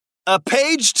A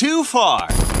page too far.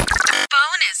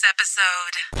 Bonus episode.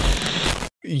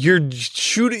 You're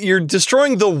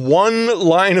destroying the one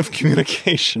line of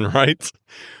communication, right?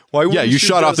 Why? Yeah, you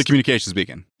shut off the communications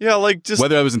beacon. Yeah, like just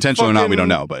whether it was intentional or not, we don't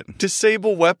know. But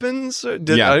disable weapons. I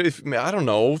don't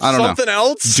know. Something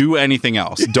else. Do anything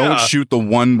else. Don't shoot the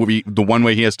one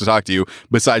way he has to talk to you.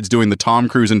 Besides doing the Tom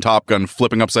Cruise and Top Gun,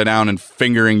 flipping upside down and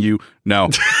fingering you.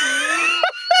 No.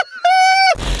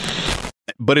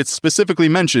 But it's specifically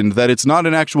mentioned that it's not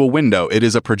an actual window. It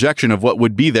is a projection of what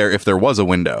would be there if there was a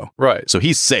window. Right. So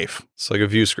he's safe. It's like a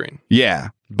view screen. Yeah,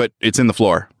 but it's in the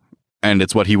floor. And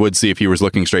it's what he would see if he was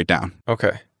looking straight down.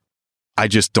 Okay. I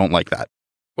just don't like that.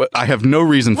 What? I have no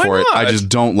reason for it. I just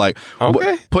don't like.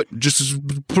 Okay. Put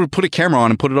a camera on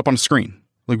and put it up on a screen.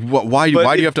 Like, why do you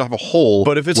have to have a hole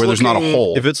where there's not a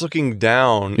hole? If it's looking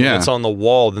down and it's on the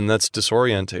wall, then that's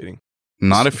disorientating.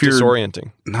 Not if you're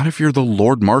the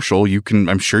Lord Marshal.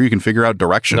 I'm sure you can figure out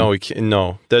direction. No,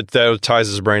 no. That ties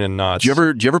his brain in knots. Do you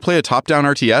ever play a top-down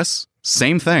RTS?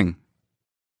 Same thing.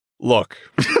 Look.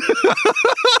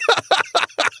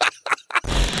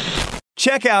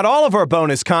 Check out all of our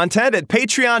bonus content at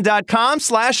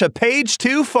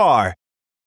patreon.com/apage2far.